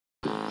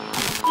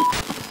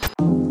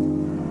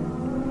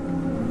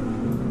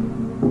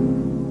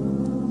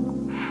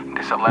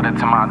This a letter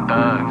to my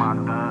thug.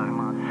 On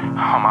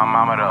my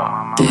mama though.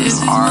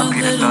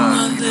 R.I.P. the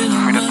thug.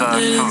 Free the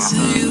thug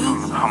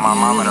too. On my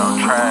mama though.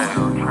 Trash.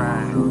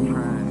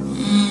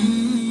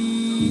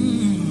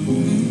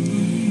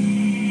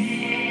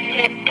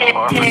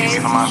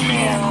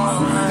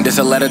 This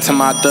a letter to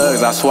my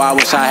thugs, I swear I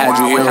wish I had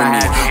you here with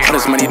me. All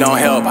this money don't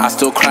help, I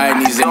still cry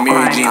in these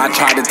mirror jeans. I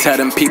tried to tell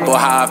them people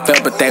how I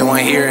felt, but they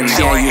weren't hearing me.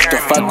 She ain't used to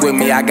fuck with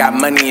me, I got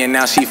money and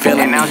now she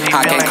feeling me.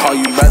 I can't call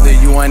you brother,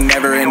 you ain't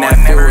never in that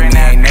field with me.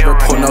 Ain't never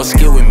pulled no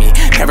skill with me,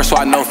 never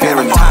swat no fear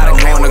with me. Tired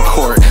of going to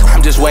court,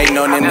 I'm just waiting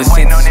on them to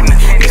sentence me.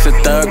 It's a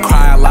thug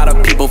cry, a lot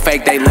of people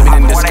fake, they living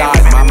in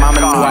disguise. My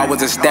mama knew I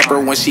was a stepper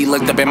when she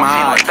looked up in my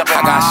eyes.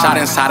 I got shot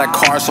inside a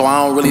car, so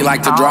I don't really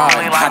like to drive.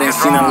 I done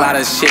seen a lot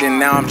of shit and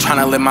now I'm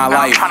tryna live my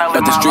life.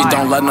 But the streets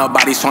don't love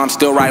nobody, so I'm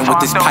still riding with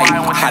this pipe.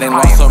 I done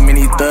lost so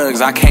many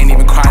thugs, I can't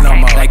even cry no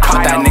more. They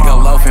caught that nigga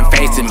loafing,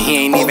 faced him,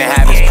 he ain't even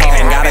have his car.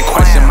 Ain't gotta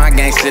question my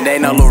gangster, they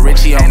know Lil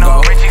Richie on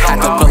go.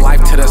 Had to put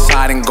life to the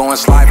side and go and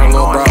slide for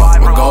Lil Bro.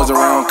 What goes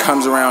around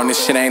comes around,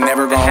 this shit ain't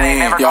never gon'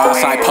 end. Yo,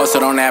 outside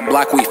posted on that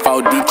block, we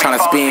 4 deep tryna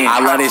spin.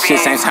 I love this shit,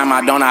 same time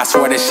I don't, I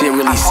swear this shit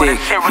really sick.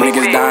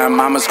 Niggas dying,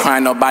 mamas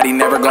crying, nobody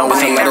never gon'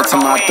 win. It's a letter to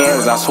my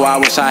thugs, I swear I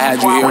wish I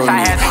had you here with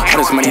me. All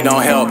this money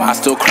don't help, I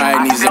still cry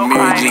in these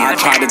mirror jeans. I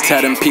tried to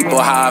tell them people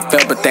how I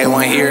felt, but they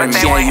weren't hearing me.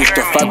 She ain't used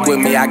to fuck with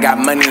me, I got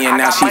money and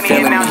now she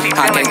feeling me.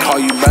 I can't call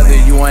you brother,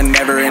 you ain't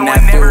never in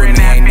that field with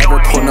me. Ain't never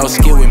pulled no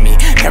skill with me,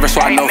 never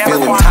swat no feel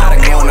with me. Tired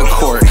of going to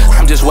court,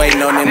 I'm just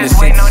waiting on them to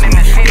sentence me.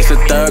 It's a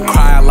thug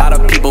cry, a lot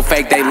of people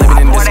fake, they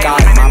living in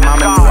disguise. My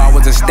mama knew I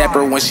was a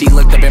stepper when she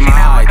looked up in my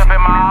eyes.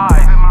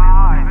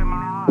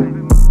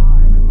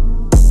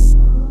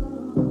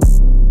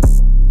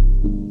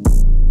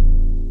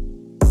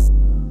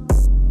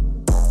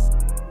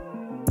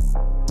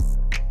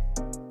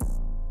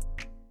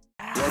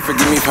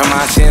 Forgive me for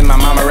my sins, my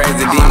mama raised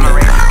a demon.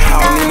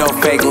 I don't need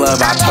no fake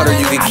love, I told her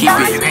you could keep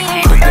it.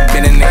 Quick to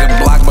bend a nigga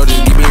block, but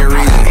just give me a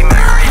reason.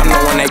 I'm the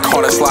one they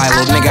call a slide,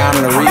 little nigga,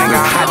 I'm the reason.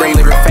 I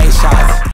deliver face shots.